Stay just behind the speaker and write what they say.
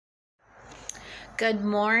Good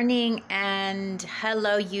morning and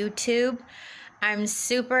hello YouTube. I'm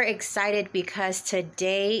super excited because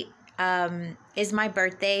today is my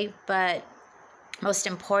birthday, but most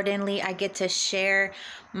importantly, I get to share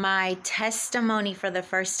my testimony for the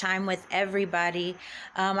first time with everybody.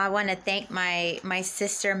 I want to thank my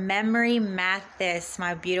sister, Memory Mathis,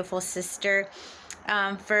 my beautiful sister,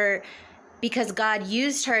 because God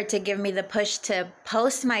used her to give me the push to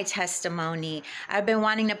post my testimony. I've been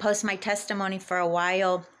wanting to post my testimony for a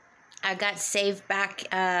while. I got saved back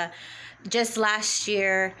just last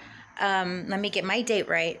year. Let me get my date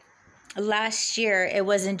right. Last year, it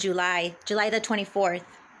was in July the 24th.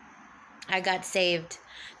 I got saved,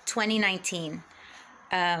 2019.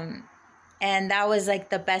 And that was like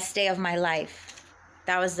the best day of my life.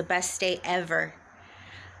 That was the best day ever.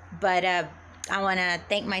 But I want to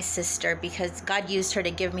thank my sister because God used her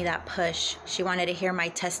to give me that push. She wanted to hear my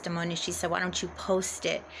testimony. She said, why don't you post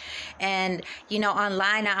it? And, you know,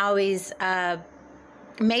 online, I always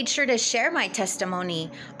made sure to share my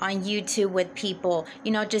testimony on YouTube with people,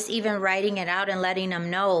 you know, just even writing it out and letting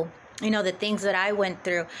them know, you know, the things that I went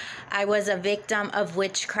through. I was a victim of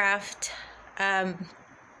witchcraft, and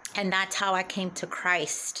that's how I came to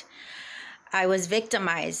Christ. I was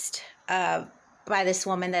victimized by this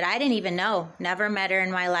woman that I didn't even know, never met her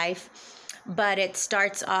in my life. But it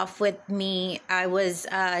starts off with me. I was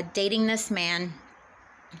dating this man.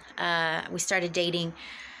 We started dating,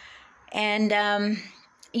 and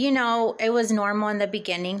you know, it was normal in the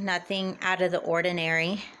beginning, nothing out of the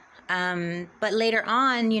ordinary. But later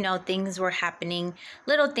on, you know, things were happening,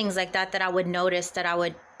 little things like that I would notice that I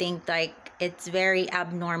would think like it's very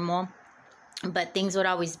abnormal. But things would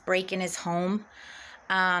always break in his home.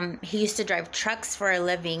 He used to drive trucks for a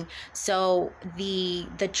living, so the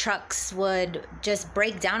trucks would just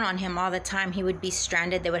break down on him all the time. He would be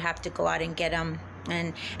stranded. They would have to go out and get him,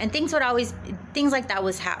 and things like that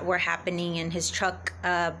were happening. And his truck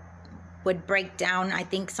would break down. I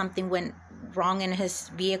think something went wrong in his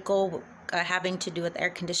vehicle, having to do with air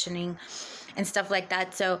conditioning and stuff like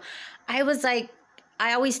that. So I was like,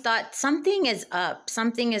 I always thought something is up,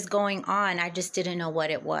 something is going on. I just didn't know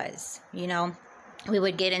what it was, you know. We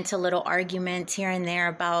would get into little arguments here and there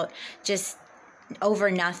about just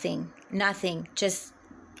over nothing, just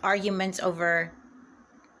arguments over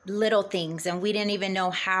little things. And we didn't even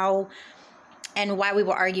know how and why we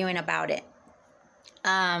were arguing about it.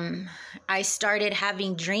 I started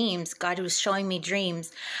having dreams. God was showing me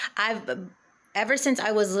dreams. Ever since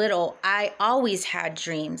I was little, I always had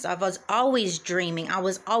dreams. I was always dreaming. I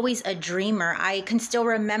was always a dreamer. I can still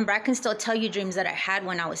remember. I can still tell you dreams that I had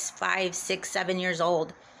when I was 5, 6, 7 years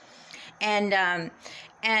old. And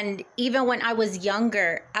even when I was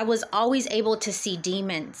younger, I was always able to see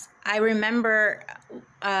demons. I remember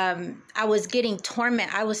I was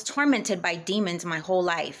tormented by demons my whole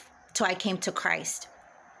life till I came to Christ.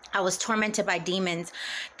 I was tormented by demons.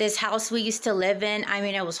 This house we used to live in, I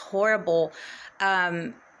mean, it was horrible.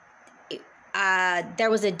 There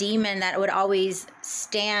was a demon that would always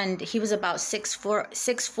stand. He was about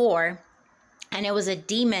 6'4", and it was a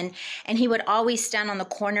demon, and he would always stand on the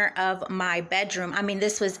corner of my bedroom. I mean,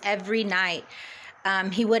 this was every night.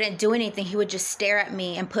 He wouldn't do anything. He would just stare at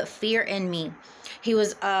me and put fear in me. He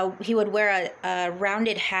would wear a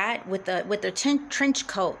rounded hat with a trench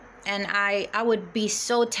coat. And I would be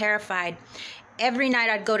so terrified. Every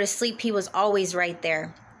night I'd go to sleep, he was always right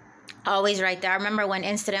there. Always right there. I remember one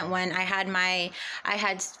incident when I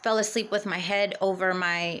had fell asleep with my head over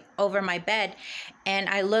my bed, and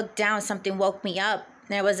I looked down, something woke me up.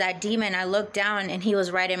 And it was that demon. I looked down and he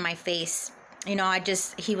was right in my face. You know,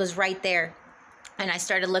 he was right there. And I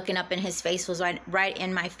started looking up and his face was right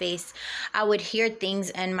in my face. I would hear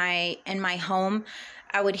things in my home.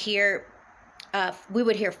 I would hear we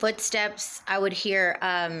would hear footsteps. I would hear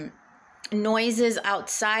noises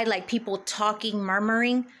outside, like people talking,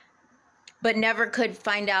 murmuring, but never could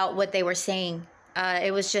find out what they were saying.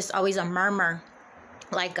 It was just always a murmur,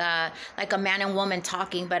 like a man and woman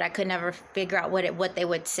talking, but I could never figure out what they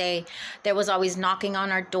would say. There was always knocking on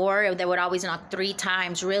our door. They would always knock 3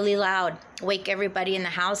 times, really loud, wake everybody in the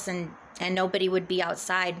house, and nobody would be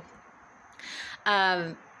outside.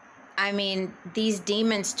 I mean, these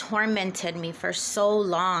demons tormented me for so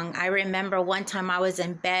long. I remember one time I was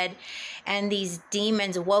in bed and these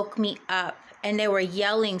demons woke me up, and they were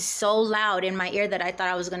yelling so loud in my ear that I thought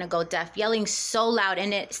I was going to go deaf, yelling so loud.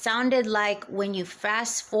 And it sounded like when you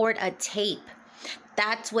fast forward a tape,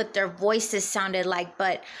 that's what their voices sounded like.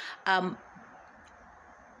 But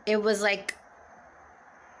it was like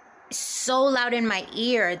so loud in my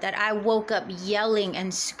ear that I woke up yelling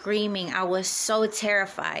and screaming. I was so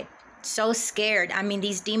terrified. so scared. I mean,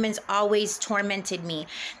 these demons always tormented me.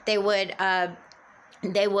 They would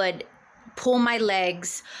pull my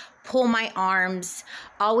legs, pull my arms,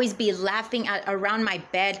 always be laughing around my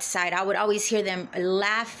bedside. I would always hear them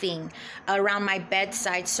laughing around my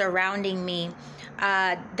bedside, surrounding me.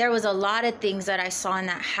 There was a lot of things that I saw in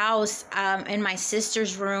that house. In my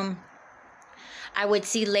sister's room, I would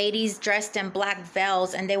see ladies dressed in black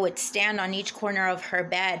veils, and they would stand on each corner of her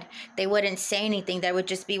bed. They wouldn't say anything. They would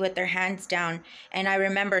just be with their hands down. And I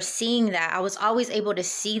remember seeing that. I was always able to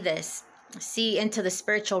see into the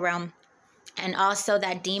spiritual realm. And also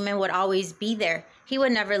that demon would always be there. He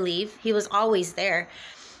would never leave. He was always there.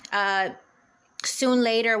 Soon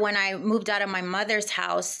later, when I moved out of my mother's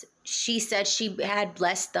house, she said she had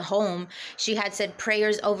blessed the home. She had said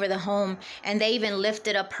prayers over the home, and they even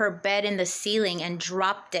lifted up her bed in the ceiling and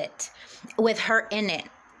dropped it with her in it.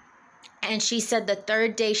 And she said the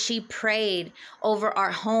third day she prayed over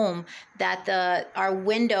our home that our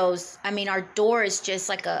windows, our doors, just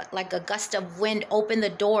like a gust of wind opened the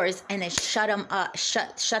doors, and it shut them up,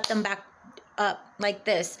 shut them back up like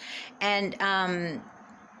this. And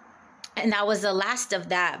that was the last of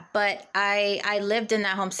that. But I lived in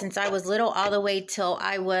that home since I was little, all the way till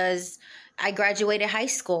I graduated high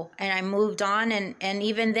school, and I moved on. And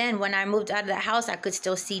even then, when I moved out of the house, I could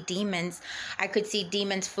still see demons. I could see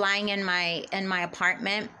demons flying in my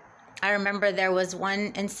apartment. I remember there was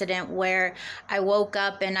one incident where I woke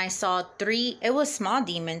up and I saw 3, it was small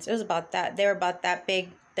demons. It was about that. They were about that big.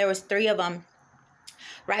 There was 3 of them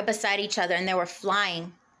right beside each other, and they were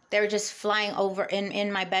flying. They were just flying over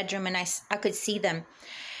in my bedroom, and I could see them.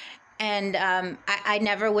 And I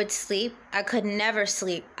never would sleep. I could never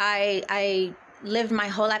sleep. I lived my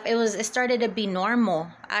whole life. It started to be normal.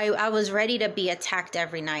 I was ready to be attacked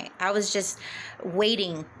every night. I was just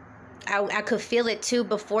waiting. I could feel it too.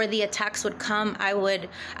 Before the attacks would come, I would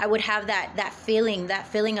have that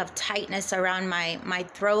feeling of tightness around my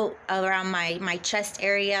throat, around my chest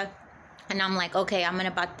area. And I'm like, okay, I'm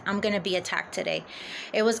gonna be attacked today.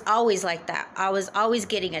 It was always like that. I was always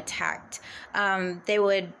getting attacked. They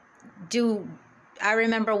would do. I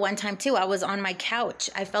remember one time too. I was on my couch.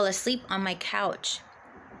 I fell asleep on my couch,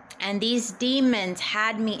 and these demons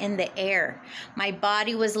had me in the air. My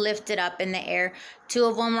body was lifted up in the air. 2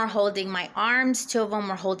 of them were holding my arms. 2 of them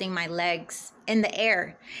were holding my legs in the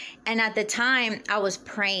air. And at the time, I was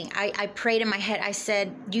praying. I prayed in my head. I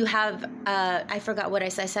said, you have, I forgot what I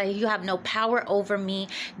said. I said, you have no power over me.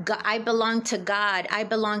 God, I belong to God. I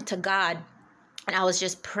belong to God. And I was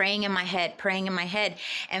just praying in my head.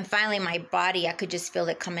 And finally, my body, I could just feel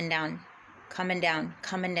it coming down.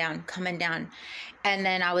 And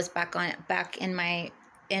then I was back in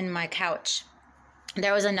my couch.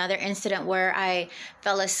 There was another incident where I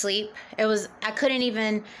fell asleep.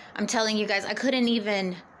 I'm telling you guys, I couldn't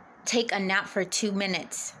even take a nap for 2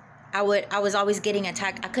 minutes. I was always getting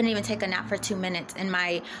attacked. I couldn't even take a nap for 2 minutes on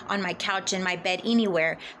my couch, in my bed,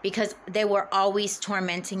 anywhere, because they were always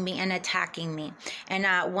tormenting me and attacking me. And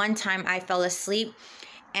one time I fell asleep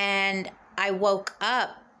and I woke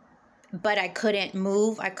up, but I couldn't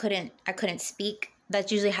move. I couldn't speak. That's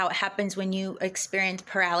usually how it happens when you experience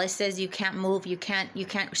paralysis. You can't move, you can't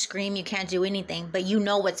scream, you can't do anything, but you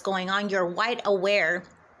know what's going on. You're wide aware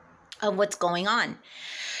of what's going on.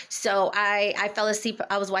 So I fell asleep.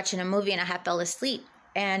 I was watching a movie and I fell asleep.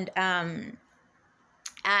 And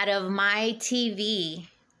out of my TV,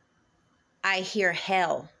 I hear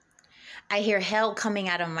hell. I hear hell coming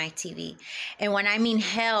out of my TV. And when I mean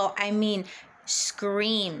hell, I mean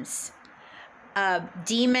screams,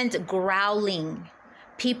 demons growling,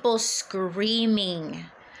 people screaming.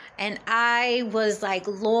 And I was like,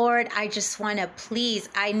 Lord, I just want to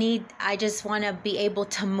I just want to be able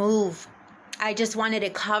to move. I just wanted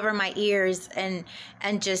to cover my ears and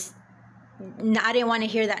just, I didn't want to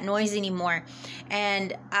hear that noise anymore.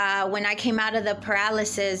 And when I came out of the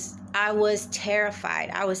paralysis, I was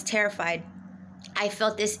terrified. I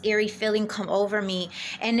felt this eerie feeling come over me,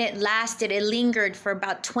 and it lingered for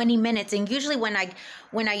about 20 minutes. And usually when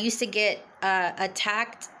I used to get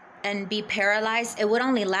attacked and be paralyzed, it would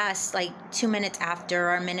only last like 2 minutes after,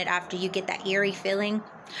 or a minute after you get that eerie feeling.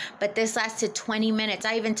 But this lasted 20 minutes.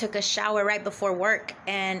 I even took a shower right before work,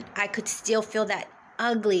 and I could still feel that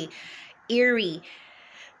ugly, eerie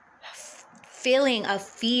feeling of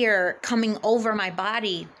fear coming over my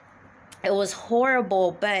body. It was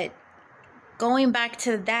horrible. But going back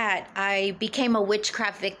to that, I became a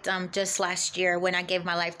witchcraft victim just last year when I gave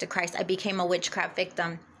my life to Christ. I became a witchcraft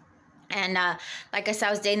victim. And like I said,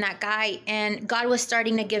 I was dating that guy, and God was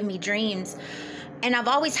starting to give me dreams. And I've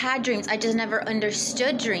always had dreams. I just never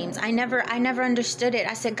understood dreams. I never understood it.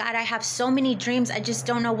 I said, God, I have so many dreams. I just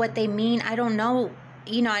don't know what they mean. I don't know.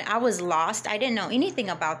 You know, I was lost. I didn't know anything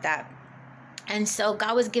about that. And so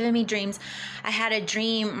God was giving me dreams. I had a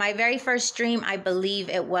dream. My very first dream, I believe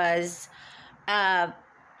it was, I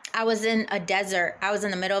was in a desert. I was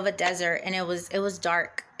in the middle of a desert, and it was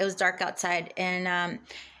dark. It was dark outside. And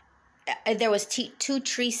there was two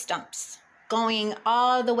tree stumps going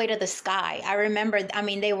all the way to the sky. I remember, I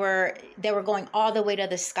mean, they were going all the way to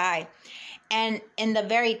the sky. And in the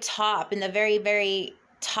very top, in the very, very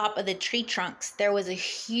top of the tree trunks, there was a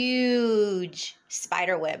huge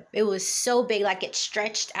spider web. It was so big, like it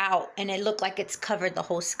stretched out, and it looked like it's covered the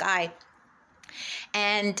whole sky.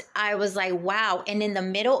 And I was like, wow. And in the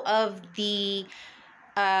middle of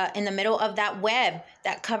that web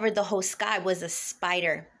that covered the whole sky was a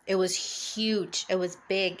spider. It was huge. It was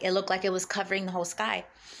big. It looked like it was covering the whole sky.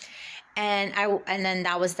 And then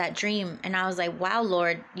that was that dream. And I was like, wow,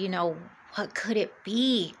 Lord, you know, what could it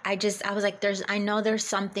be? I was like, I know there's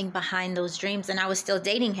something behind those dreams. And I was still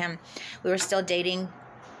dating him. We were still dating.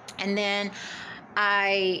 And then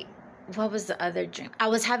what was the other dream? I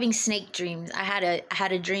was having snake dreams. I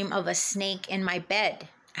had a dream of a snake in my bed.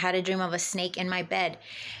 I had a dream of a snake in my bed.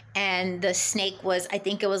 And the snake was, I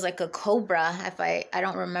think it was like a cobra. I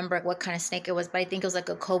don't remember what kind of snake it was, but I think it was like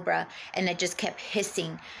a cobra. And it just kept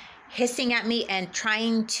hissing at me and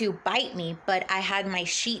trying to bite me. But I had my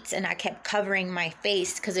sheets and I kept covering my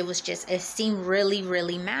face because it seemed really,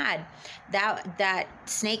 really mad. That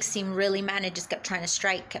snake seemed really mad. It just kept trying to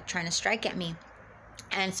strike at me.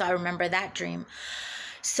 And so I remember that dream.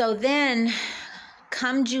 So then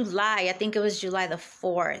come July, I think it was July the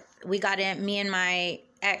 4th, me and my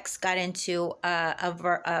ex got into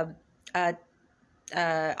a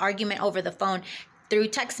argument over the phone through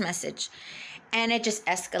text message, and it just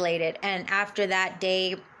escalated. And after that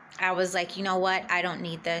day, I was like, you know what? I don't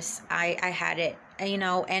need this. I had it, you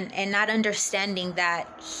know, and not understanding that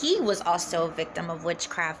he was also a victim of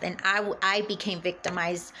witchcraft, and I became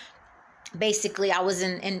victimized. Basically, I was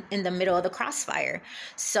in the middle of the crossfire.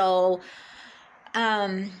 So,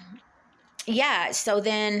 yeah. So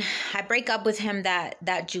then I break up with him that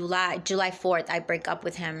July 4th, I break up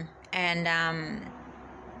with him. And,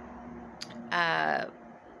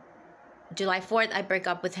 July 4th, I break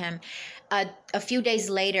up with him. A few days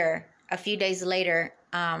later, I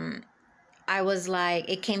was like,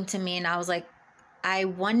 it came to me and I was like, I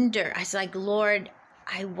was like, Lord,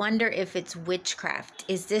 I wonder if it's witchcraft.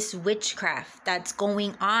 Is this witchcraft that's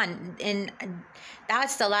going on? And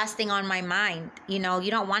that's the last thing on my mind. You know,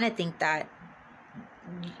 you don't want to think that,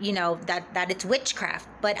 you know, that it's witchcraft.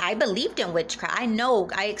 But I believed in witchcraft. I know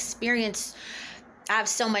I have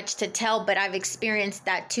so much to tell, but I've experienced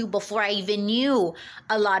that too before I even knew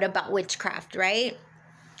a lot about witchcraft, right?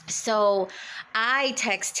 So I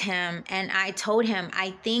text him and I told him,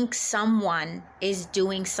 I think someone is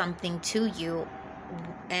doing something to you.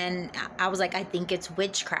 And I was like, I think it's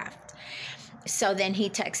witchcraft. So then he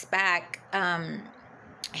texts back.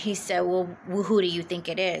 He said, well, who do you think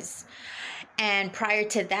it is? And prior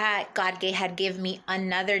to that, God had given me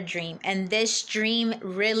another dream. And this dream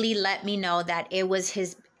really let me know that it was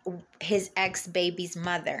his ex-baby's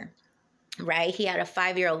mother, right? He had a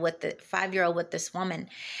 5-year-old with this woman.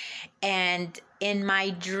 And in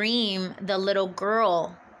my dream, her little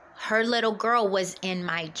girl was in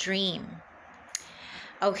my dream.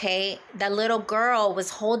 Okay, the little girl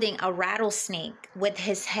was holding a rattlesnake with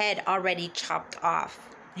his head already chopped off.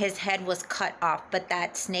 His head was cut off, but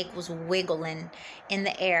that snake was wiggling in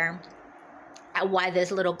the air while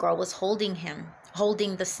this little girl was holding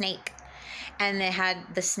the snake. And they had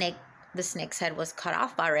the snake's head was cut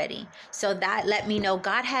off already. So that let me know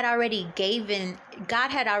God had already given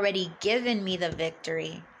me the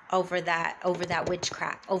victory over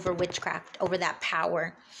witchcraft, over that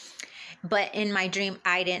power. But in my dream,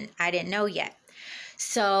 I didn't know yet.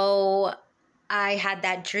 So I had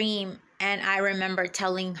that dream, and I remember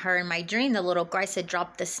telling her in my dream, the little girl, I said,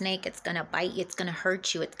 drop the snake. It's going to bite you. It's going to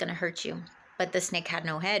hurt you. It's going to hurt you. But the snake had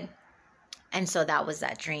no head. And so that was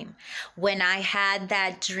that dream. When I had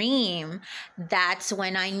that dream, that's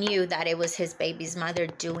when I knew that it was his baby's mother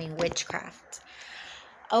doing witchcraft.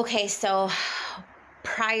 Okay, so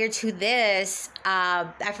prior to this, I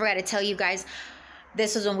forgot to tell you guys,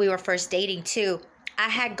 this was when we were first dating too. I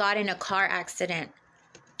had got in a car accident,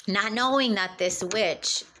 not knowing that this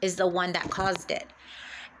witch is the one that caused it.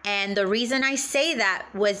 And the reason I say that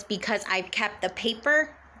was because I kept the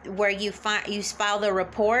paper where you file the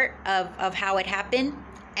report of how it happened.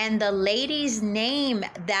 And the lady's name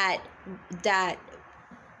that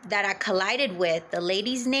that I collided with, the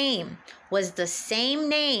lady's name was the same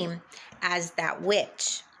name as that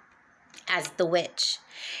witch, as the witch.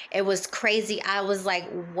 It was crazy. I was like,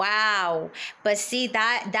 wow. But see,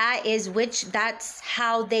 that is witch. That's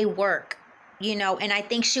how they work, you know. And I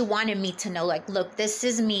think she wanted me to know, like, look, this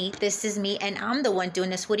is me, and I'm the one doing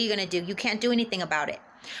this. What are you gonna do? You can't do anything about it,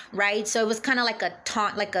 right? So it was kind of like a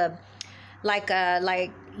taunt, like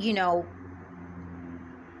you know,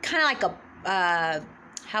 kind of like a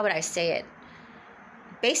how would I say it?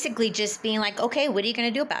 Basically just being like, okay, what are you going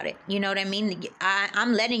to do about it? You know what I mean?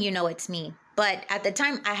 I'm letting you know it's me. But at the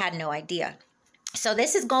time, I had no idea. So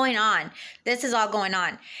this is going on. This is all going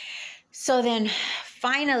on. So then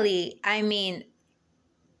finally, I mean,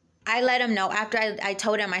 I let him know after I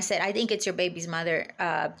told him, I said, I think it's your baby's mother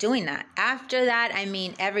doing that. After that, I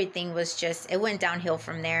mean, everything was just, it went downhill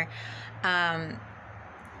from there. I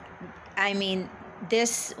mean,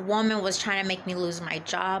 this woman was trying to make me lose my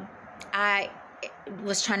job.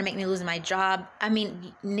 Was trying to make me lose my job. I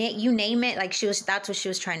mean, you name it, like that's what she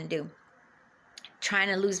was trying to do. Trying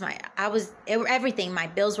to lose everything. My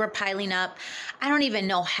bills were piling up. I don't even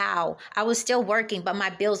know how. I was still working, but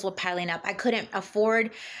my bills were piling up. I couldn't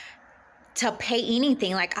afford to pay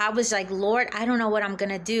anything. Like, I was like, Lord, I don't know what I'm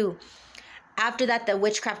going to do. After that, the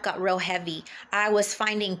witchcraft got real heavy. I was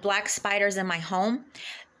finding black spiders in my home.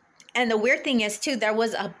 And the weird thing is, too, there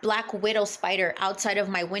was a black widow spider outside of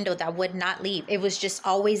my window that would not leave. It was just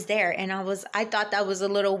always there. And I thought that was a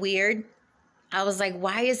little weird. I was like,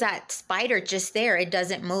 why is that spider just there? It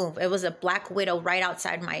doesn't move. It was a black widow right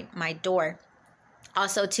outside my door.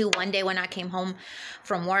 Also, too, one day when I came home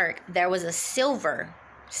from work, there was a silver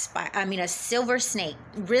snake.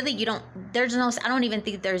 Really, I don't even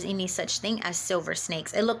think there's any such thing as silver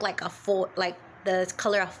snakes. It looked like like the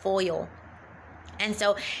color of foil. And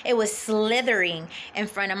so it was slithering in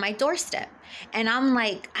front of my doorstep. And I'm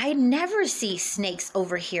like, I never see snakes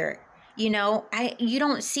over here. You know, you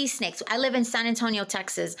don't see snakes. I live in San Antonio,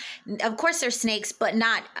 Texas. Of course there's snakes, but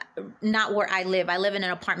not where I live. I live in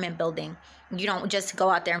an apartment building. You don't just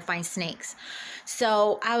go out there and find snakes.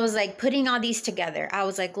 So I was like putting all these together. I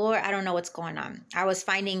was like, Lord, I don't know what's going on. I was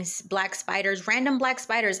finding black spiders, random black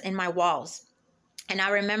spiders in my walls. And I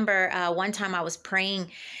remember one time I was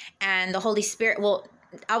praying and the Holy Spirit,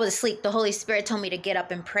 I was asleep. The Holy Spirit told me to get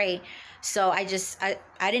up and pray. So I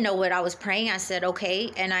didn't know what I was praying. I said,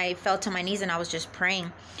 okay. And I fell to my knees and I was just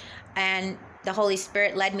praying. And the Holy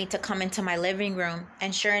Spirit led me to come into my living room.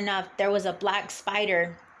 And sure enough, there was a black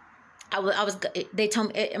spider. They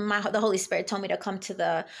told me, the Holy Spirit told me to come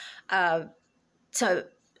to to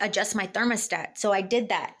adjust my thermostat. So I did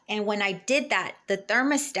that. And when I did that, the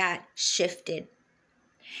thermostat shifted.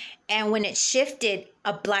 And when it shifted,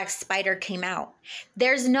 a black spider came out.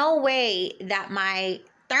 There's no way that my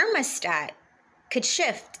thermostat could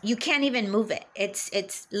shift. You can't even move it.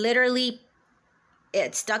 It's literally,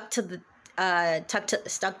 it's stuck to the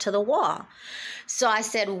wall. So I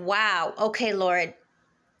said, wow, okay, Lord,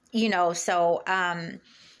 you know, so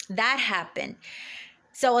that happened.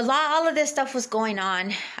 So all of this stuff was going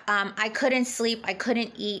on. I couldn't sleep. I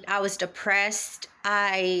couldn't eat. I was depressed.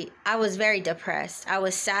 I was very depressed. I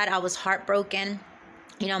was sad. I was heartbroken.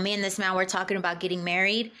 You know, me and this man were talking about getting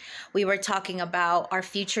married. We were talking about our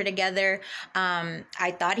future together.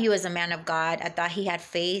 I thought he was a man of God. I thought he had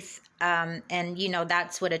faith. And, you know,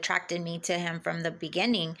 that's what attracted me to him from the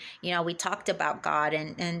beginning. You know, we talked about God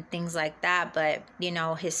and things like that, but, you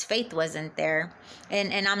know, his faith wasn't there.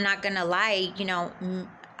 And I'm not going to lie, you know,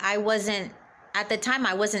 at the time,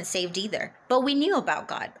 I wasn't saved either, but we knew about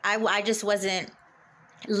God. I just wasn't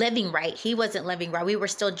living right. He wasn't living right. We were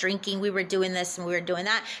still drinking. We were doing this and we were doing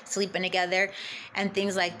that, sleeping together and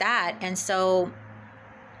things like that. And so,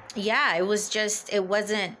 yeah, it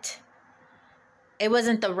wasn't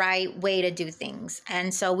the right way to do things.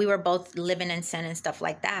 And so we were both living in sin and stuff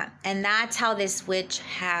like that. And that's how this witch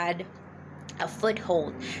had a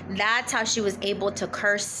foothold. That's how she was able to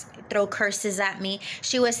throw curses at me.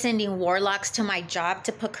 She was sending warlocks to my job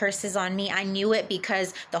to put curses on me. I knew it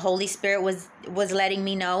because the Holy Spirit was letting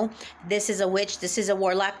me know, this is a witch, this is a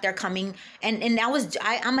warlock, they're coming. And I'm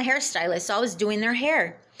a hairstylist, so I was doing their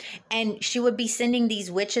hair. And she would be sending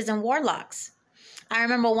these witches and warlocks. I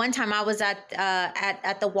remember one time I was at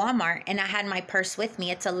the Walmart and I had my purse with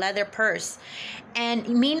me. It's a leather purse. And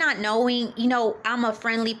me not knowing, you know, I'm a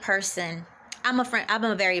friendly person. I'm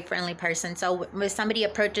a very friendly person. So when somebody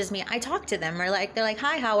approaches me, I talk to them. They're like,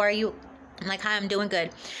 hi, how are you? I'm like, hi, I'm doing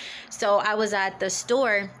good. So I was at the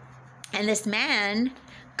store and this man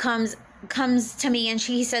comes to me and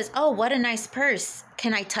he says, oh, what a nice purse.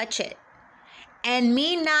 Can I touch it? And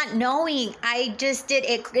me not knowing, I just did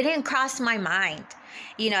it. It didn't cross my mind.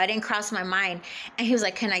 It didn't cross my mind. And he was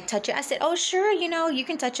like, can I touch it? I said, oh, sure. You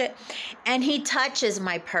can touch it. And he touches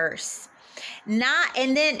my purse. And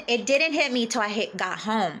then it didn't hit me till I got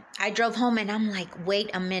home. I drove home and I'm like,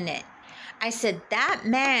 wait a minute. I said, that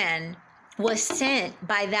man was sent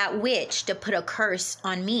by that witch to put a curse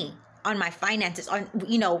on me, on my finances,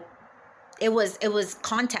 it was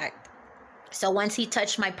contact. So once he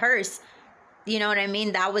touched my purse, you know what I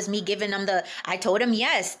mean? That was me giving him I told him,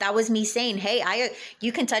 yes, that was me saying, hey,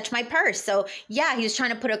 you can touch my purse. So yeah, he was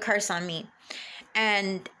trying to put a curse on me.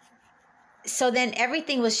 And so then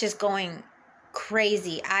everything was just going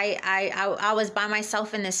crazy. I was by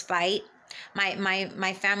myself in this fight.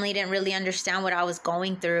 My family didn't really understand what I was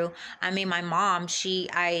going through. I mean, my mom,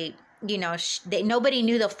 nobody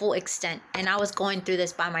knew the full extent, and I was going through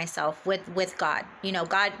this by myself with God.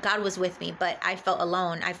 God was with me, but I felt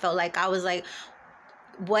alone. I felt like I was like,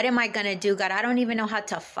 what am I gonna do, God? I don't even know how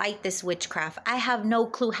to fight this witchcraft. I have no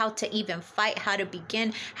clue how to even fight, how to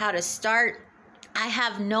begin, how to start. I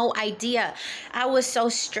have no idea. I was so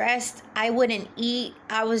stressed. I wouldn't eat.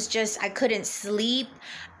 I couldn't sleep.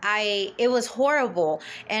 It was horrible.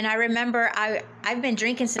 And I remember I've been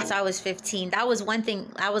drinking since I was 15. That was one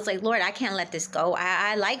thing. I was like, Lord, I can't let this go.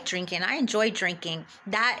 I like drinking. I enjoy drinking.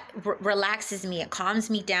 That relaxes me. It calms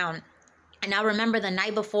me down. And I remember the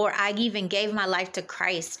night before I even gave my life to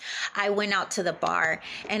Christ, I went out to the bar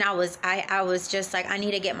and I was just like, I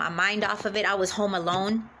need to get my mind off of it. I was home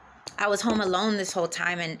alone. This whole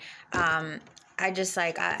time, and I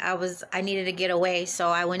needed to get away, so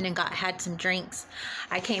I went and had some drinks.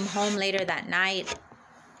 I came home later that night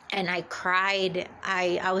and I cried.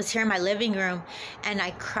 I was here in my living room and I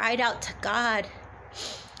cried out to God.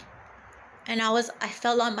 And I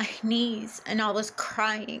fell on my knees and I was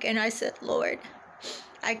crying and I said, Lord,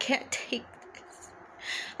 I can't take this.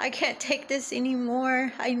 I can't take this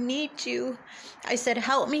anymore. I need you. I said,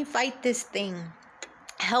 help me fight this thing.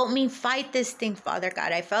 Help me fight this thing, Father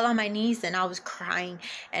God. I fell on my knees and I was crying.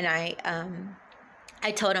 And I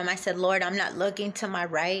told him, I said, Lord, I'm not looking to my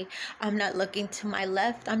right. I'm not looking to my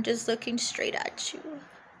left. I'm just looking straight at you.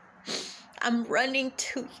 I'm running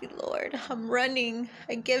to you, Lord. I'm running.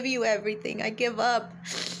 I give you everything. I give up.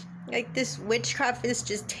 Like, this witchcraft is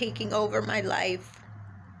just taking over my life.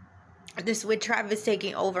 This witchcraft is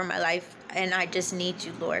taking over my life, and I just need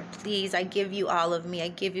you, Lord. Please, I give you all of me. I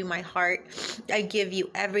give you my heart. I give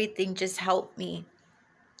you everything. Just help me.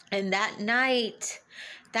 And that night,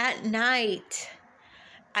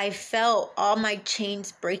 I felt all my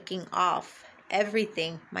chains breaking off.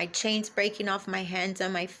 Everything. My chains breaking off my hands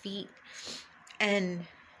and my feet. And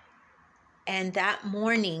that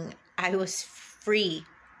morning, I was free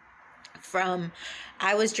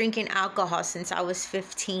I was drinking alcohol since I was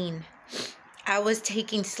 15. I was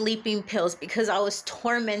taking sleeping pills because I was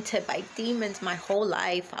tormented by demons my whole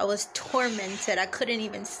life. I was tormented. I couldn't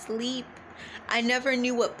even sleep. I never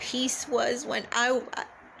knew what peace was I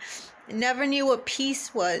never knew what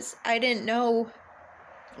peace was. I didn't know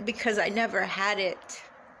because I never had it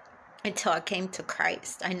until I came to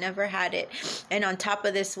Christ. I never had it. And on top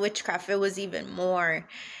of this witchcraft, it was even more.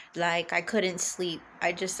 Like, I couldn't sleep.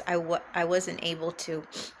 I wasn't able to.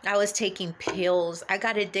 I was taking pills. I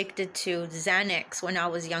got addicted to Xanax when I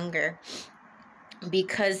was younger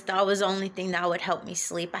because that was the only thing that would help me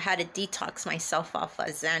sleep. I had to detox myself off of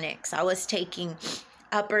Xanax. I was taking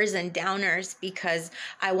uppers and downers because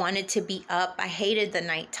I wanted to be up. I hated the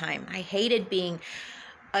nighttime. I hated being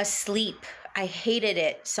asleep. I hated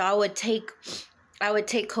it. So I would take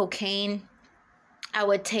cocaine. I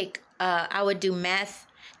would do meth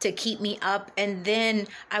to keep me up, and then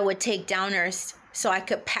I would take downers so I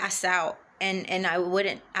could pass out, and I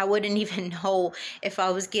wouldn't even know if I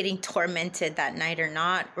was getting tormented that night or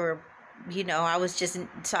not, or I was just,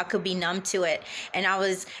 so I could be numb to it. And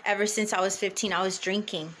ever since I was 15, I was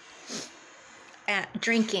drinking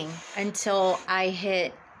until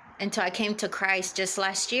I came to Christ just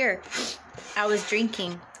last year. I was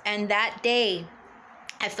drinking, and that day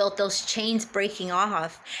I felt those chains breaking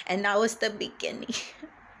off, and that was the beginning.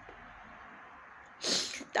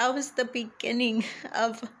 That was the beginning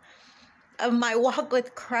of my walk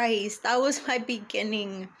with Christ. That was my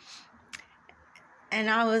beginning. And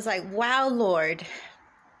I was like, wow, Lord.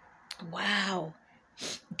 Wow.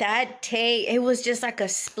 That day, it was just like a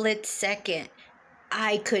split second.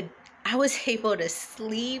 I was able to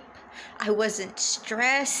sleep. I wasn't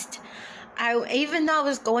stressed. Even though I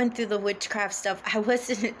was going through the witchcraft stuff, I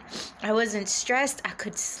wasn't stressed. I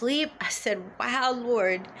could sleep. I said, wow,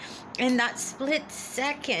 Lord. In that split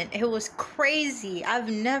second, it was crazy. I've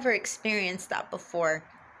never experienced that before.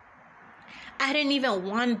 I didn't even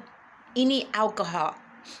want any alcohol.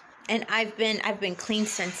 And I've been clean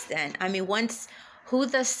since then. I mean, once who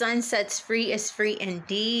the Son sets free is free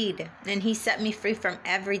indeed. And he set me free from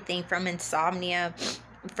everything, from insomnia,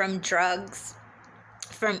 from drugs,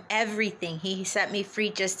 from everything. He set me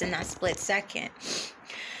free just in that split second.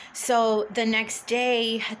 So the next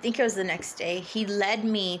day, I think it was the next day, he led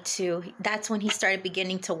me to, that's when he started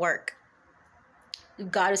beginning to work.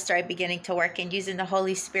 God started beginning to work and using the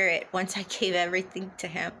Holy Spirit. Once I gave everything to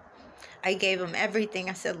him, I gave him everything.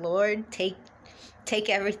 I said, Lord, take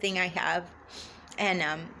everything I have.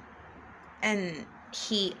 And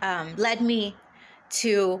he led me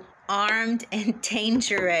to Armed and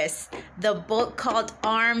Dangerous, the book called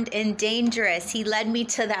Armed and Dangerous. He led me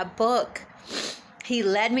to that book.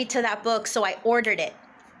 So I ordered it.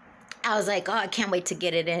 I was like, oh, I can't wait to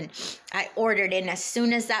get it in. I ordered it. And as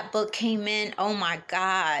soon as that book came in, oh my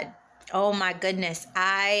God. Oh my goodness.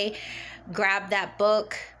 I grabbed that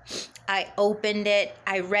book. I opened it.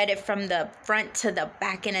 I read it from the front to the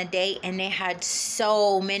back in a day. And it had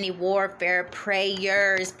so many warfare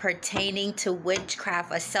prayers pertaining to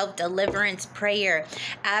witchcraft, a self-deliverance prayer.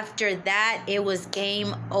 After that, it was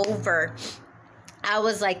game over. I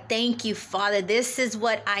was like, thank you, Father. This is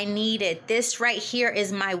what I needed. This right here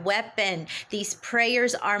is my weapon. These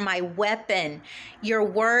prayers are my weapon. Your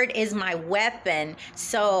word is my weapon.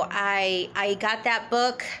 So I got that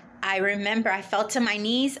book. I remember I fell to my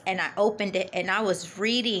knees and I opened it and I was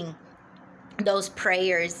reading those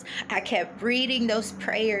prayers. I kept reading those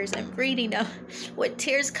prayers and reading them with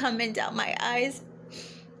tears coming down my eyes.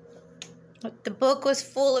 The book was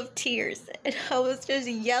full of tears and I was just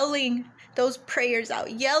yelling those prayers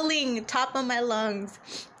out, yelling top of my lungs.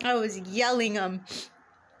 I was yelling them.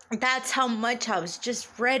 That's how much I was just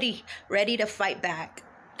ready to fight back.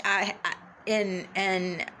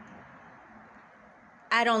 And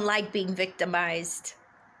I don't like being victimized.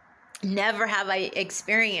 Never have I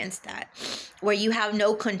experienced that, where you have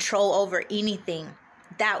no control over anything.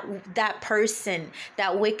 That person,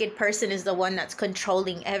 that wicked person is the one that's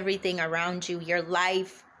controlling everything around you, your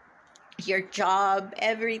life, your job,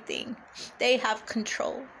 everything. They have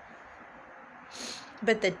control.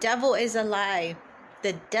 But the devil is a lie.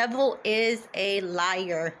 The devil is a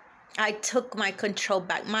liar. I took my control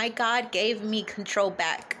back. My God gave me control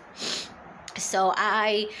back. So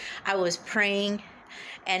I was praying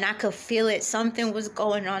and I could feel it. Something was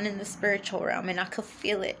going on in the spiritual realm and I could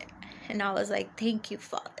feel it. And I was like, thank you,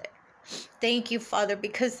 Father. Thank you, Father,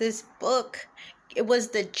 because this book, it was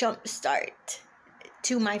the jump start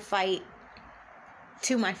to my fight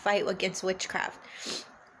against witchcraft.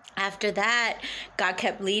 After that, God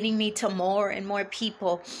kept leading me to more and more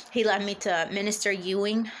people. He led me to Minister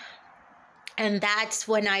Ewing. And that's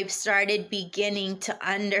when I started beginning to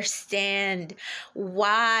understand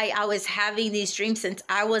why I was having these dreams since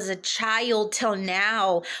I was a child till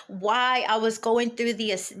now. Why I was going through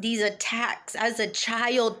these attacks as a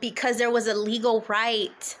child, because there was a legal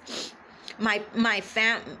right.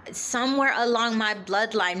 Somewhere along my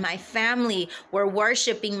bloodline, my family were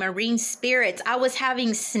worshiping marine spirits. I was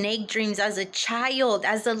having snake dreams as a child,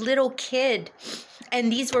 as a little kid.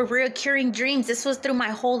 And these were reoccurring dreams. This was through my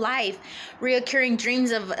whole life. Reoccurring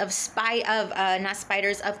dreams of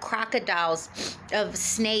crocodiles, of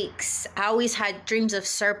snakes. I always had dreams of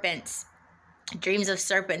serpents. Dreams of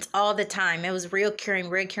serpents all the time. It was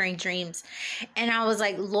reoccurring dreams. And I was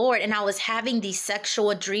like, Lord, and I was having these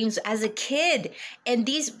sexual dreams as a kid. And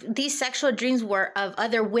these sexual dreams were of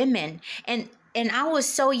other women. And I was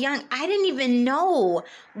so young. We didn't even know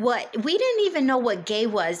what gay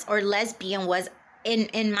was or lesbian was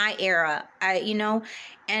in my era.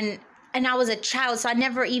 And I was a child, so I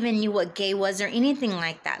never even knew what gay was or anything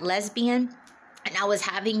like that. Lesbian. And I was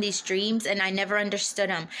having these dreams and I never understood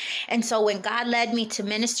them. And so when God led me to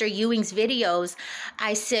Minister Ewing's videos,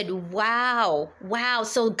 I said, wow.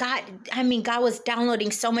 So God was downloading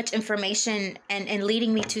so much information and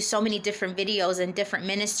leading me to so many different videos and different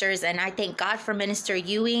ministers. And I thank God for Minister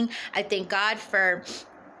Ewing. I thank God for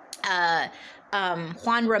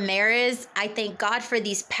Juan Ramirez. I thank God for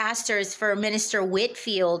these pastors, for Minister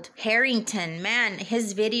Whitfield Harrington. Man,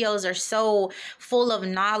 his videos are so full of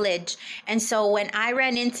knowledge. And so when I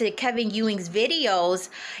ran into Kevin Ewing's videos,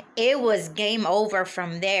 it was game over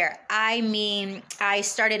from there. I mean, I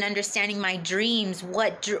started understanding my dreams,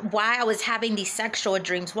 why I was having these sexual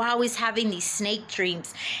dreams, why I was having these snake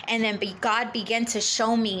dreams. And then God began to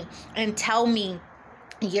show me and tell me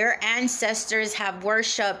Your ancestors have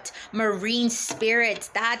worshipped marine spirits.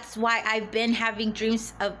 That's why I've been having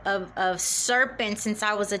dreams of serpents since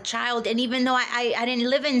I was a child. And even though I didn't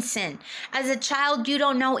live in sin, as a child, you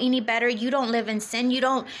don't know any better. You don't live in sin. You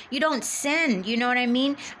don't sin. You know what I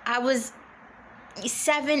mean? I was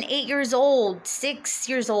 7, 8 years old, 6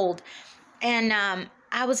 years old. And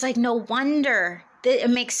I was like, no wonder.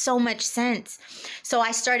 It makes so much sense. So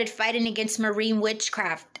I started fighting against marine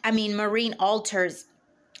altars.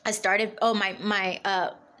 I started,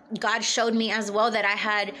 God showed me as well that I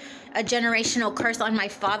had a generational curse on my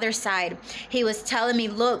father's side. He was telling me,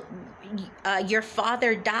 look, your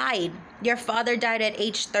father died. Your father died at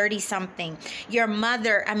age 30 something. His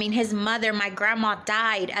mother, my grandma,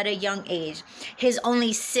 died at a young age. His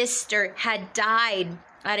only sister had died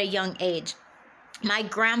at a young age. My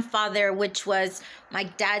grandfather, which was my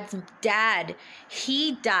dad's dad,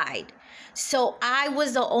 he died. So I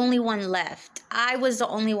was the only one left.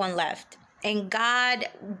 And God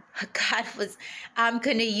was, I'm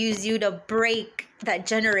going to use you to break that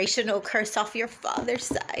generational curse off your father's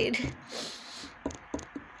side.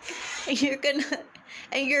 And you're going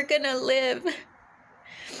to live.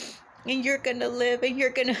 I'm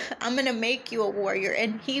going to make you a warrior.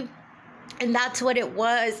 And that's what it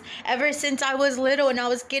was. Ever since I was little and I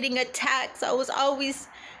was getting attacks, I was always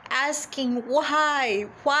asking, why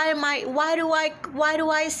do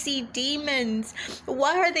I see demons?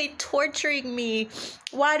 Why are they torturing me?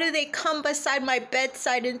 Why do they come beside my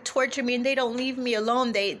bedside and torture me and they don't leave me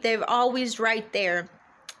alone? They're always right there.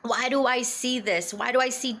 Why do I see this? Why do I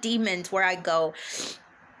see demons where I go?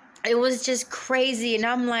 It was just crazy. And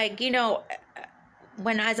I'm like,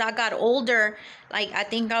 as I got older, like I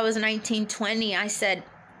think I was 19, 20, I said,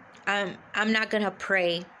 I'm not going to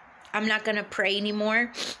pray. I'm not going to pray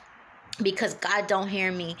anymore because God don't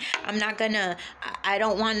hear me. I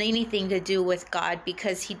don't want anything to do with God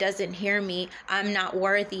because he doesn't hear me. I'm not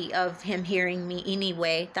worthy of him hearing me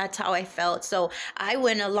anyway. That's how I felt. So I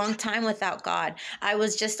went a long time without God. I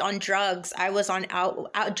was just on drugs. I was on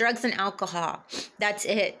drugs and alcohol. That's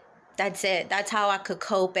it. That's how I could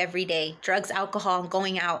cope every day. Drugs, alcohol, and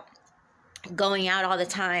going out all the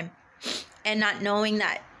time, and not knowing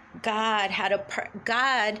that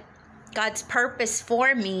God's purpose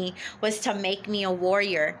for me was to make me a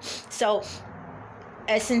warrior. So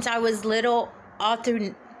since I was little, all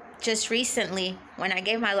through just recently, when I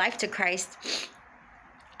gave my life to Christ,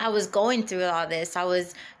 I was going through all this. I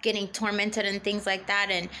was getting tormented and things like that,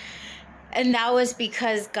 and that was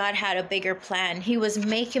because God had a bigger plan. He was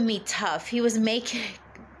making me tough. He was making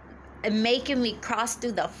me cross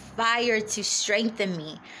through the fire to strengthen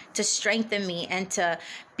me and to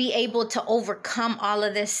be able to overcome all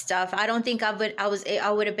of this stuff. I don't think I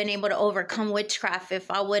would have been able to overcome witchcraft if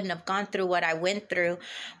I wouldn't have gone through what I went through.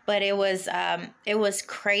 But it was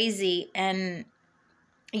crazy. And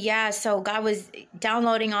yeah, so God was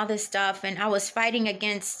downloading all this stuff, and I was fighting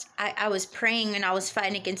against, I was praying, and I was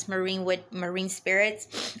fighting against marine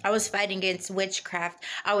spirits. I was fighting against witchcraft.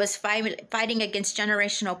 I was fighting against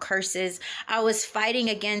generational curses. I was fighting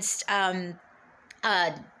against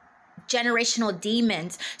generational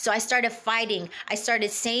demons. So I started fighting. I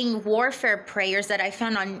started saying warfare prayers that I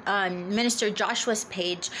found on Minister Joshua's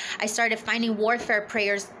page. I started finding warfare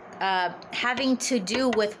prayers having to do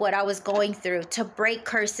with what I was going through, to break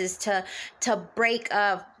curses, to break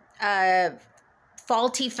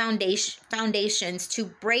faulty foundations, to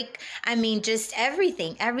break, just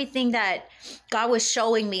everything that God was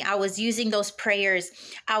showing me. I was using those prayers.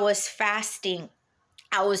 I was fasting.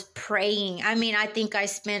 I was praying. I think I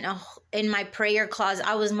spent in my prayer closet.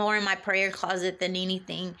 I was more in my prayer closet than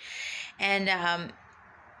anything. And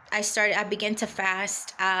I began to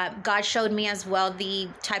fast. God showed me as well the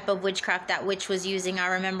type of witchcraft that witch was using. I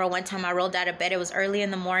remember one time I rolled out of bed. It was early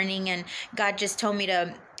in the morning, and God just told me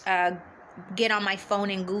to get on my phone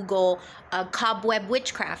and Google cobweb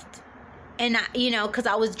witchcraft. And because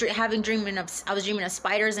I was dreaming of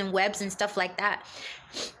spiders and webs and stuff like that.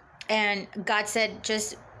 And God said,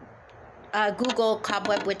 just Google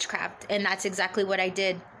cobweb witchcraft, and that's exactly what I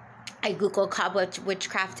did. I Googled cobweb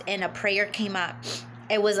witchcraft, and a prayer came up.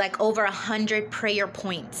 It was like over 100 prayer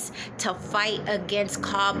points to fight against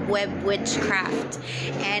cobweb witchcraft.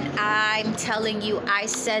 And I'm telling you, I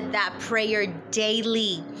said that prayer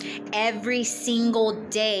daily, every single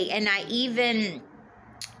day. And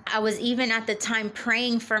I was even at the time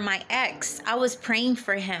praying for my ex. I was praying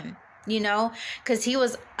for him, because he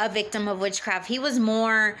was a victim of witchcraft. He was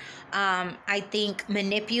more, I think,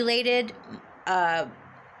 manipulated. I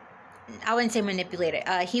wouldn't say manipulated.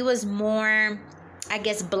 He was more, I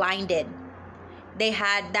guess, blinded.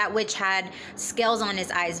 That witch had scales on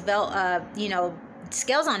his eyes,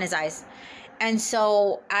 scales on his eyes. And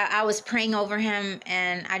so I was praying over him,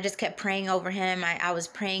 and I just kept praying over him. I was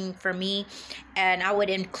praying for me, and I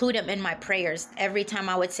would include him in my prayers. Every time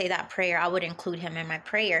I would say that prayer, I would include him in my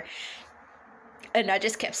prayer. And I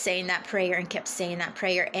just kept saying that prayer and kept saying that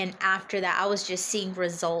prayer. And after that, I was just seeing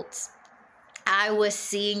results. I was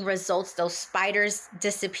seeing results. Those spiders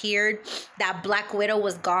disappeared. That black widow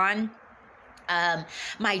was gone.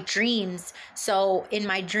 My dreams. So in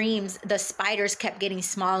my dreams, the spiders kept getting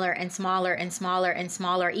smaller and smaller and smaller and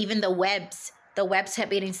smaller. Even the webs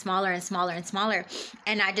kept getting smaller and smaller and smaller.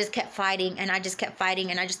 And I just kept fighting, and I just kept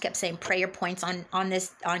fighting, and I just kept saying prayer points on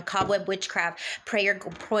cobweb witchcraft, prayer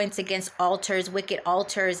points against altars, wicked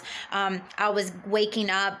altars. I was waking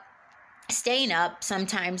up, staying up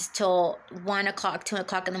sometimes till 1 o'clock, 2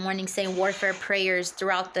 o'clock in the morning, saying warfare prayers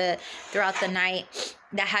throughout the night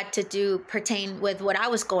that had to pertain with what I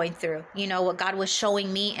was going through, what God was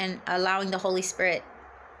showing me, and allowing the Holy Spirit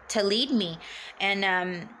to lead me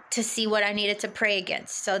and to see what I needed to pray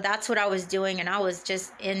against. So that's what I was doing, and I was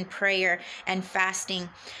just in prayer and fasting.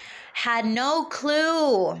 Had no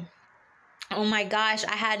clue. Oh my gosh,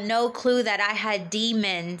 I had no clue that I had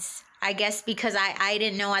demons. I guess because I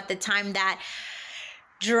didn't know at the time that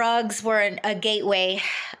drugs were a gateway.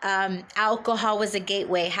 Alcohol was a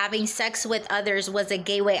gateway. Having sex with others was a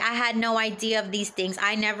gateway. I had no idea of these things.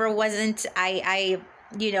 I didn't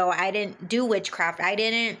do witchcraft.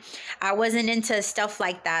 I wasn't into stuff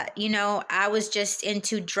like that. I was just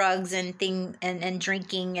into drugs and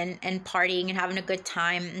drinking and partying and having a good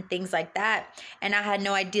time and things like that. And I had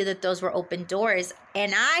no idea that those were open doors.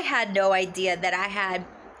 And I had no idea that I had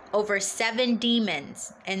over 7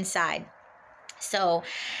 demons inside. So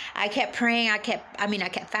I kept praying. I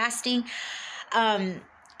kept fasting. Later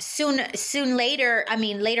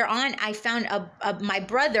on, I found my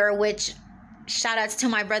brother, which shout outs to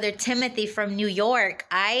my brother Timothy from New York.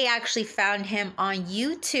 I actually found him on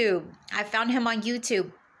YouTube.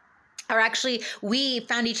 Or actually, we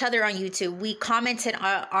found each other on YouTube. We commented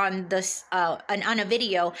on this on a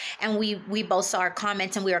video, and we both saw our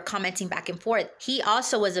comments, and we were commenting back and forth. He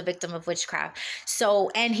also was a victim of witchcraft.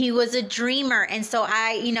 And he was a dreamer, and so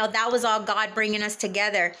that was all God bringing us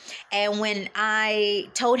together. And when I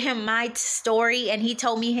told him my story, and he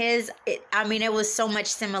told me his, it was so much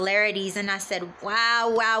similarities. And I said,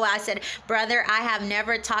 wow. I said, brother, I have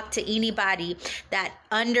never talked to anybody that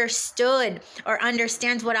understood or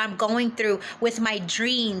understands what I'm going through with my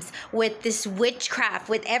dreams, with this witchcraft,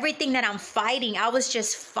 with everything that I'm fighting. I was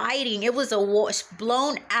just fighting. It was a war,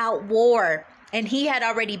 blown out war. And he had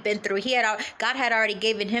already been through. God had already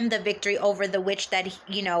given him the victory over the witch that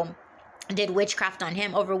did witchcraft on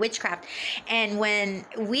him, over witchcraft. And when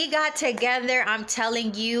we got together, I'm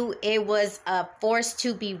telling you, it was a force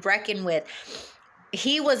to be reckoned with.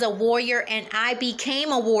 He was a warrior, and I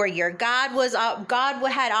became a warrior. God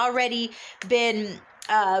had already been,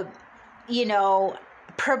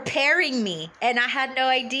 preparing me, and I had no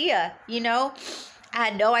idea. I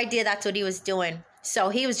had no idea that's what he was doing. So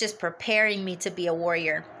he was just preparing me to be a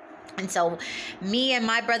warrior. And so me and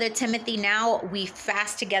my brother Timothy, now we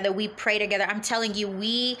fast together, we pray together. I'm telling you,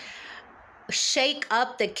 we shake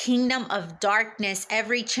up the kingdom of darkness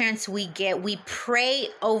every chance we get. We pray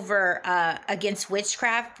over against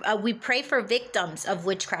witchcraft. We pray for victims of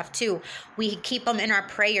witchcraft too. We keep them in our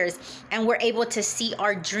prayers, and we're able to see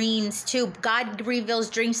our dreams too. God reveals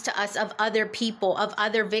dreams to us of other people, of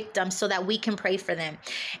other victims, so that we can pray for them.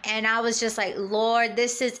 And I was just like, Lord,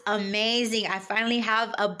 this is amazing. I finally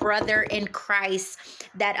have a brother in Christ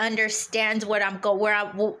that understands what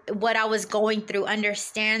I was going through,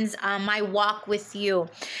 understands my walk with you.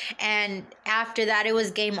 And after that, it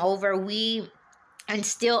was game over. And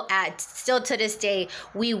still to this day,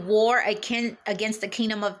 we war against the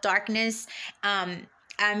kingdom of darkness.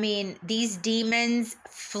 These demons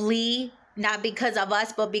flee, not because of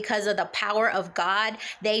us, but because of the power of God.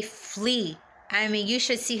 They flee. You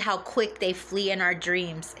should see how quick they flee in our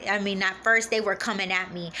dreams. At first they were coming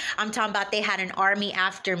at me. I'm talking about they had an army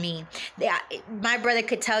after me. My brother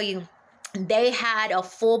could tell you, they had a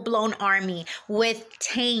full-blown army with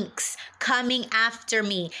tanks coming after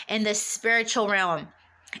me in the spiritual realm,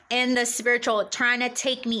 trying to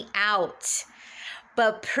take me out.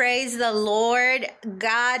 But praise the Lord,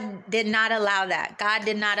 God did not allow that. God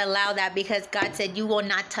did not allow that, because God said, you will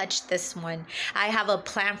not touch this one. I have a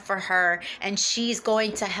plan for her, and she's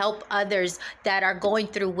going to help others that are going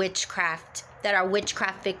through witchcraft, that are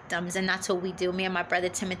witchcraft victims. And that's what we do. Me and my brother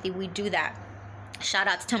Timothy, we do that. Shout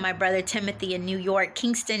outs to my brother Timothy in New York,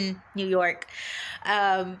 Kingston, New York.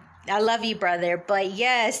 I love you, brother. But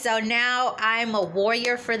yes, so now I'm a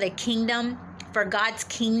warrior for the kingdom, for God's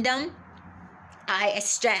kingdom.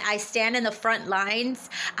 I stand in the front lines.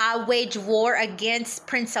 I wage war against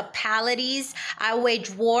principalities. I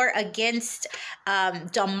wage war against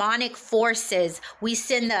demonic forces. We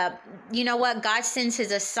send you know what? God sends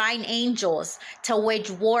his assigned angels to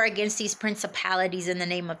wage war against these principalities in the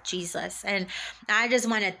name of Jesus. And I just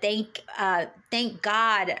want to thank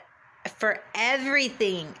God for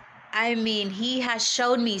everything. I mean, he has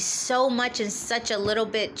shown me so much in such a little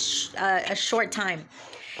bit, a short time.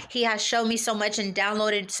 He has shown me so much and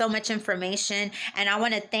downloaded so much information. And I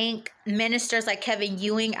want to thank ministers like Kevin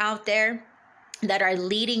Ewing out there that are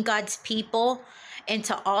leading God's people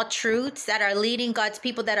into all truths, that are leading God's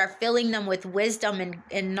people, that are filling them with wisdom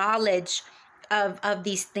and knowledge of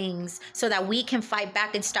these things, so that we can fight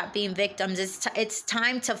back and stop being victims. It's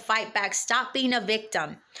time to fight back. Stop being a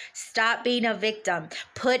victim. Stop being a victim.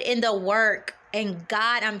 Put in the work. And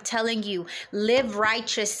God, I'm telling you, live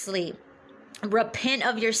righteously. Repent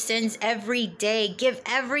of your sins every day. Give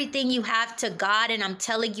everything you have to God, and I'm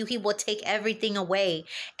telling you, he will take everything away.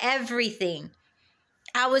 Everything.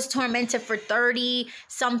 I was tormented for 30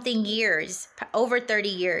 something years, over 30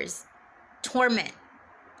 years. Torment.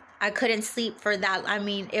 I couldn't sleep for that. I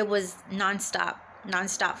mean, it was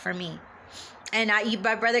nonstop for me. And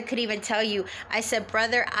my brother could even tell you, I said,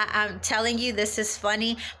 brother, I'm telling you, this is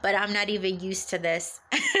funny, but I'm not even used to this.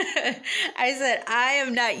 I said, I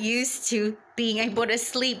am not used to being able to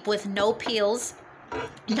sleep with no pills,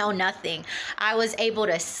 no nothing. I was able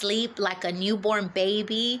to sleep like a newborn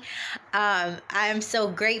baby. I'm so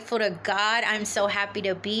grateful to God. I'm so happy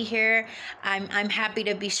to be here. I'm happy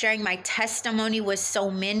to be sharing my testimony with so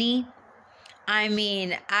many. I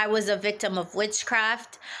mean, I was a victim of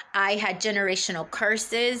witchcraft. I had generational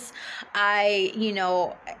curses. I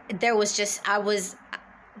was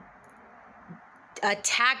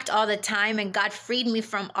attacked all the time, and God freed me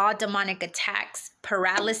from all demonic attacks,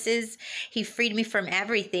 paralysis. He freed me from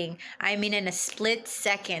everything. I mean, in a split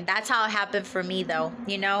second. That's how it happened for me, though,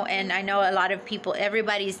 and I know a lot of people,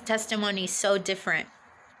 everybody's testimony is so different.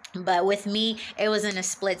 But with me, it was in a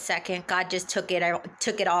split second. God just took it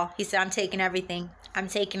all. He said, I'm taking everything. I'm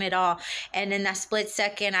taking it all. And in that split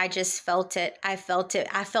second, I just felt it. I felt it.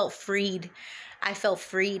 I felt freed. I felt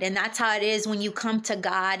freed. And that's how it is when you come to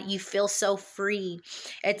God. You feel so free.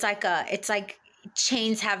 It's like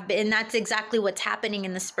chains have been. And that's exactly what's happening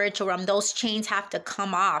in the spiritual realm. Those chains have to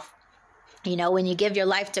come off. When you give your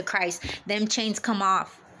life to Christ, them chains come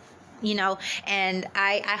off. And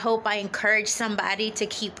I hope I encourage somebody to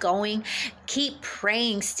keep going, keep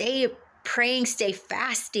praying, stay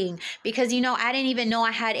fasting, because I didn't even know I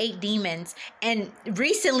had 8 demons, and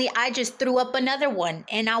recently I just threw up another one,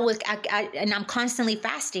 and I'm constantly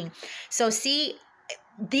fasting. So see,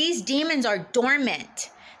 these demons are dormant.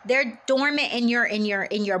 They're dormant in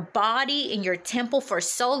your body, in your temple for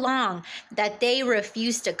so long that they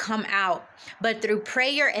refuse to come out. But through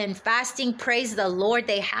prayer and fasting, praise the Lord,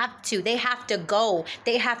 they have to go.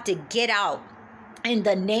 They have to get out. In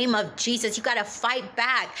the name of Jesus, you got to fight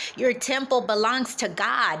back. Your temple belongs to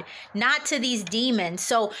God, not to these demons.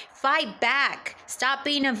 So fight back. Stop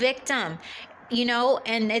being a victim,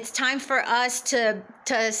 and it's time for us to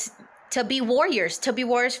be warriors,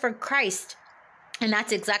 for Christ. And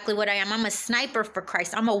that's exactly what I am. I'm a sniper for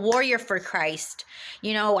Christ. I'm a warrior for Christ.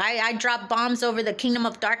 I drop bombs over the kingdom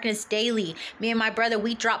of darkness daily. Me and my brother,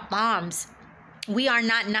 we drop bombs. We are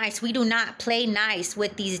not nice. We do not play nice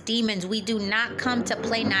with these demons. We do not come to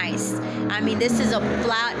play nice. I mean, this is a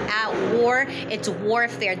flat out war. It's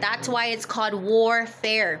warfare. That's why it's called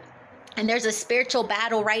warfare. And there's a spiritual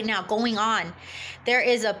battle right now going on. There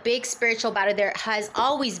is a big spiritual battle. There has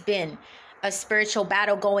always been a spiritual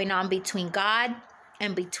battle going on between God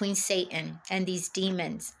and between Satan and these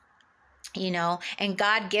demons, and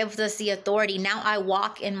God gives us the authority. Now I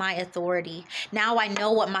walk in my authority. Now I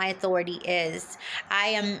know what my authority is.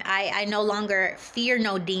 I no longer fear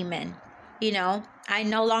no demon, I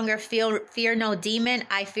no longer fear no demon.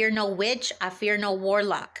 I fear no witch. I fear no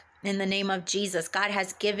warlock. In the name of Jesus, God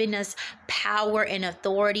has given us power and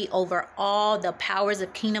authority over all the powers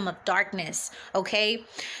of kingdom of darkness. Okay.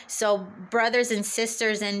 So brothers and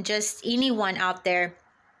sisters, and just anyone out there,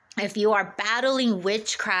 if you are battling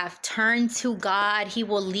witchcraft, turn to God. He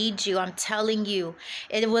will lead you. I'm telling you,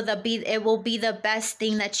 it will be the best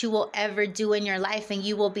thing that you will ever do in your life. And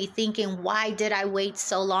you will be thinking, why did I wait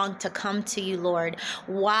so long to come to you, Lord?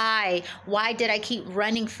 Why did I keep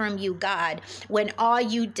running from you, God, when all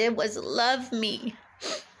you did was love me?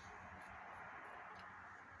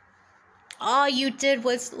 All you did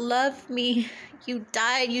was love me. You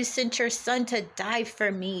died. You sent your son to die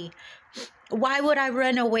for me. Why would I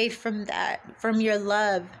run away from that, from your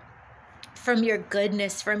love? from your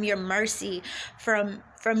goodness, from your mercy, from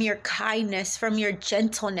your kindness, from your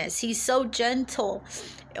gentleness. He's so gentle.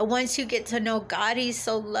 Once you get to know God, he's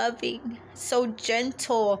so loving, so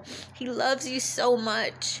gentle. He loves you so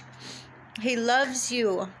much. He loves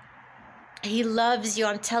you. He loves you.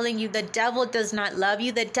 I'm telling you, the devil does not love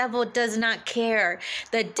you. The devil does not care.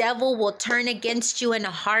 The devil will turn against you in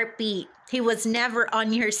a heartbeat. He was never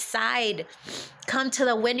on your side. Come to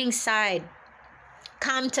the winning side.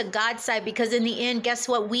 Come to God's side, because in the end, guess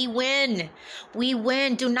what? We win. We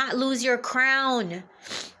win. Do not lose your crown.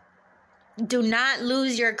 Do not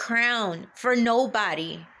lose your crown for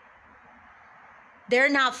nobody. They're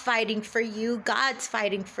not fighting for you. God's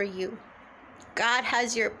fighting for you. God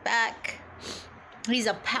has your back. He's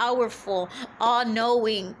a powerful,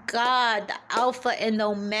 all-knowing God, the Alpha and the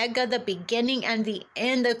Omega, the beginning and the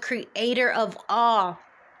end, the creator of all,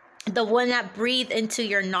 the one that breathed into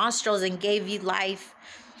your nostrils and gave you life.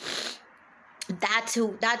 That's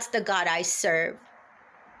the God I serve.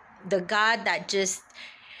 The God that just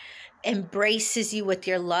embraces you with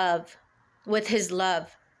your love, with his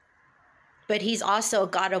love. But he's also a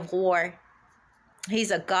God of war.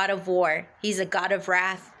 He's a God of war. He's a God of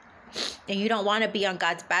wrath. And you don't want to be on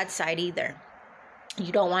God's bad side either.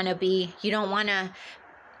 You don't want to be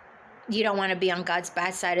on God's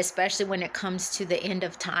bad side, especially when it comes to the end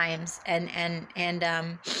of times and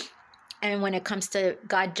when it comes to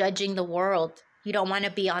God judging the world. You don't want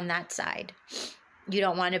to be on that side. You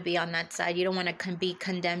don't want to be on that side. You don't want to be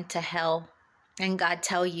condemned to hell and God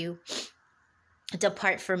tell you,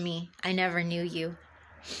 depart from me, I never knew you.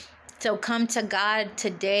 So come to God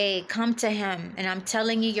today. Come to him. And I'm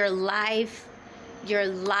telling you, your life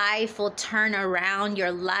will turn around.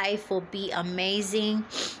 Your life will be amazing.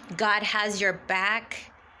 God has your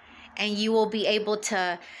back, and you will be able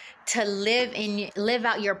to live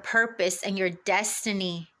out your purpose and your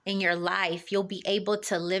destiny in your life. You'll be able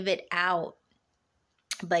to live it out.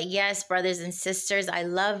 But yes, brothers and sisters, I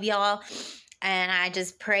love y'all. And I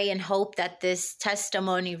just pray and hope that this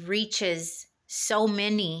testimony reaches so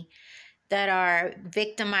many that are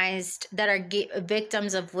victimized, that are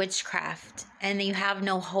victims of witchcraft, and you have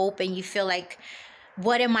no hope and you feel like,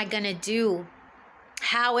 what am I going to do?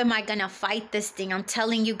 How am I going to fight this thing? I'm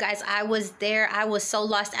telling you guys, I was there. I was so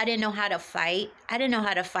lost. I didn't know how to fight. I didn't know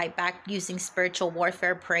how to fight back using spiritual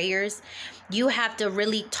warfare prayers. You have to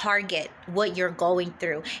really target what you're going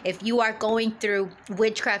through. If you are going through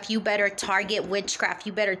witchcraft, you better target witchcraft.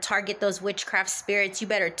 You better target those witchcraft spirits. You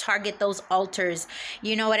better target those altars.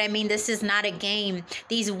 You know what I mean? This is not a game.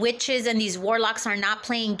 These witches and these warlocks are not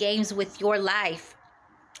playing games with your life.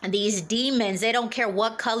 These demons, they don't care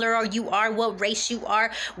what color you are, what race you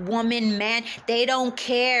are, woman, man, they don't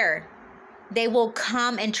care. They will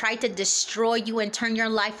come and try to destroy you and turn your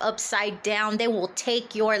life upside down. They will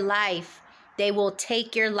take your life. They will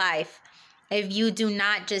take your life if you do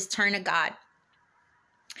not just turn to God.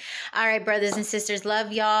 All right, brothers and sisters,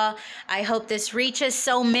 love y'all. I hope this reaches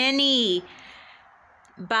so many.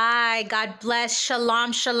 Bye. God bless.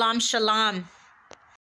 Shalom, shalom, shalom.